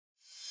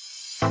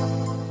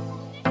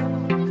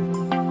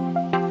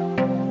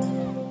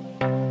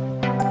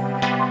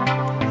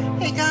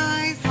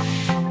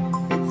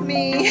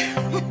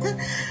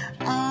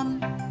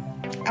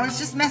was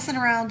just messing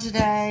around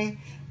today,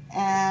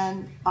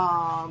 and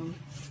I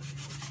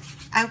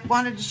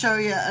wanted to show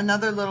you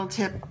another little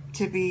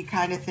tippy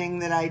kind of thing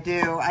that I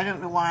do. I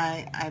don't know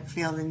why I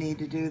feel the need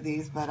to do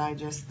these, but I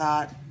just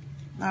thought,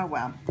 oh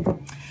well.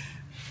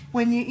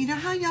 When you know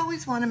how you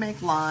always want to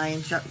make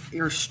lines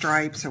or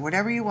stripes or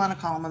whatever you want to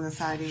call them on the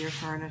side of your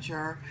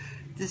furniture.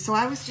 So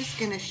I was just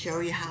going to show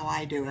you how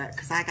I do it,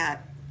 because I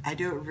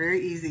do it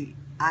very easy.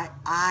 I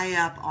eye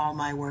up all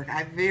my work.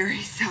 I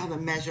very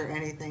seldom measure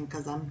anything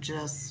because I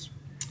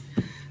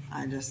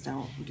just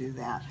don't do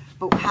that.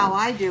 But how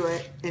I do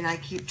it, and I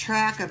keep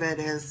track of it,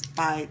 is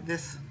by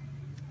this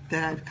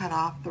that I've cut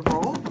off the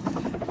roll.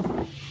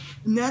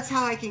 And that's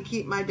how I can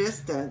keep my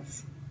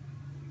distance.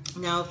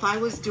 Now, if I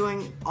was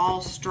doing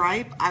all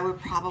stripe, I would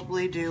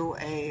probably do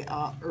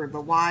or the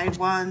wide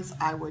ones,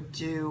 I would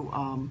do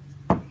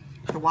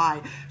the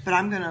wide, but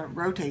I'm going to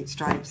rotate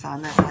stripes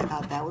on this. I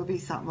thought that would be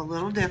something a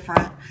little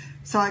different.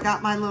 So I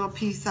got my little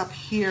piece up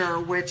here,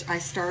 which I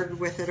started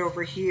with it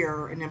over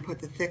here and then put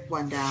the thick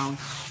one down.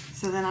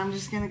 So then I'm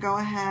just going to go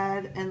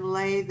ahead and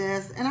lay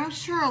this, and I'm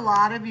sure a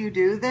lot of you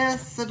do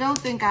this, so don't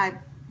think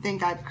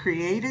I've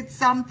created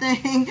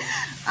something.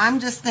 I'm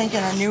just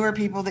thinking of newer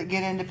people that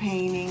get into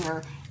painting,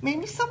 or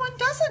maybe someone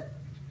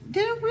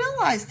didn't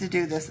realize to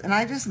do this, and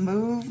I just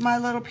move my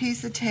little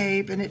piece of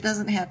tape, and it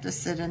doesn't have to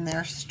sit in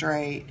there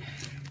straight,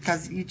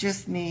 because you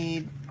just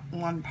need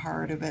one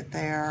part of it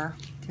there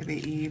to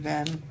be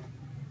even.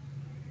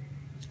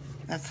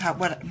 That's how,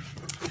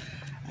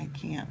 I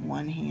can't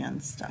one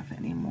hand stuff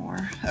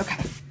anymore.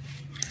 Okay.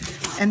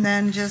 And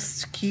then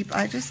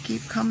I just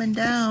keep coming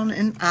down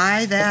and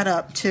eye that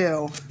up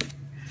too.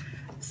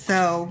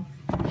 So,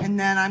 and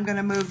then I'm going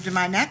to move to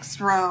my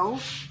next row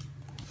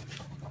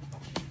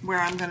where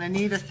I'm going to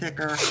need a thick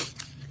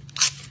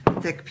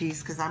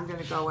piece, because I'm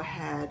going to go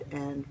ahead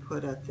and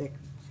put a thick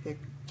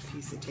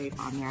piece of tape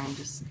on there. I'm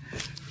just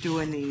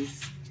doing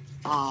these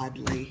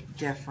oddly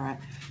different.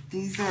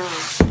 These are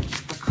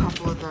a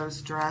couple of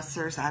those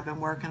dressers I've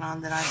been working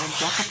on that I've been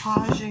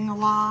decoupaging a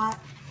lot.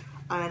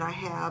 And I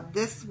have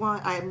this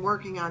one, I'm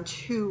working on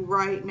 2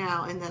 right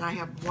now, and then I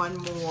have one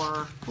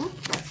more,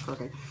 oops, that's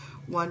crooked,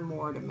 one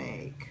more to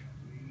make.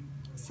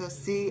 So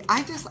see,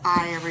 I just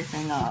eye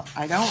everything up.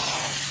 I don't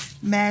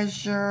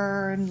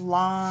measure and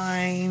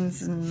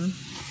lines, and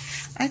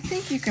I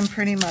think you can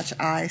pretty much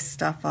eye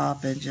stuff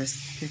up and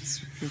just, it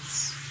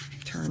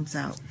turns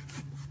out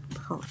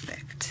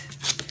perfect.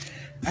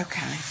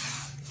 Okay.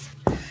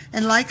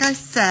 And like I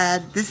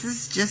said, this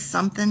is just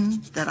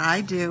something that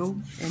I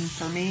do, and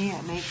for me,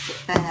 it makes it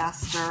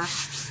faster.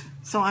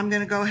 So I'm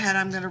going to go ahead,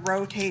 I'm going to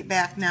rotate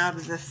back now to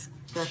the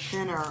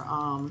thinner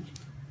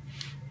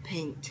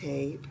paint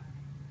tape.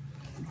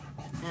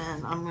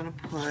 And I'm going to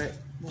put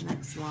the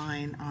next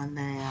line on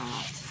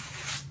that.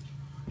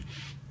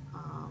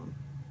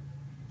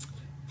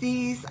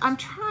 These, I'm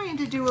trying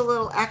to do a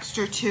little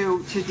extra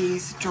to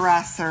these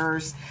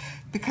dressers,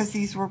 because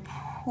these were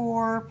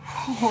poor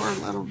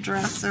little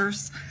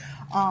dressers.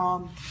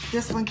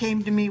 This one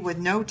came to me with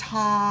no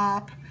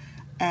top,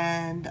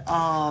 and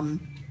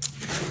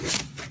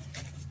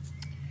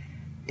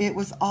it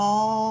was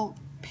all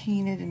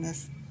painted in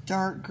this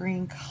dark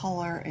green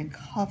color and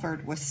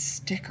covered with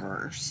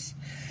stickers.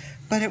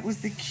 But it was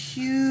the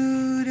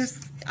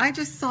cutest. I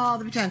just saw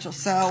the potential.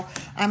 So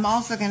I'm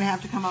also going to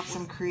have to come up with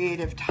some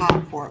creative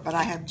top for it, but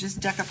I have just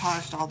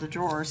decoupaged all the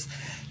drawers.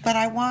 But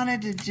I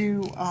wanted to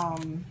do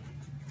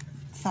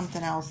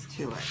something else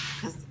to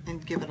it,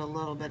 and give it a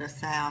little bit of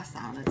sass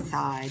on its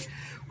side,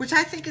 which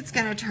I think it's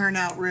going to turn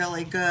out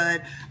really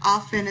good. I'll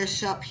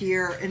finish up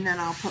here, and then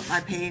I'll put my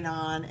paint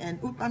on. And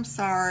oop, I'm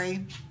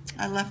sorry,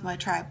 I left my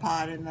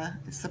tripod in the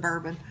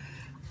Suburban.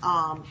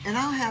 And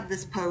I'll have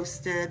this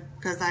posted,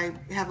 because I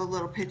have a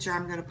little picture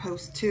I'm going to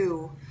post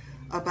too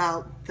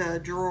about the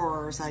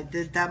drawers. I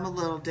did them a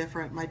little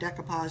different. My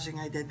decoupaging,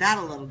 I did that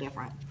a little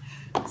different.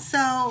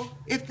 So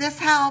if this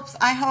helps,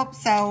 I hope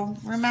so.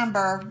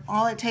 Remember,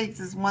 all it takes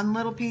is one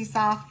little piece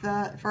off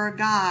for a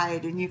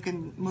guide, and you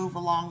can move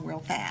along real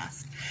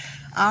fast.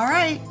 All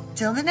right,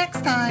 till the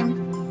next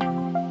time.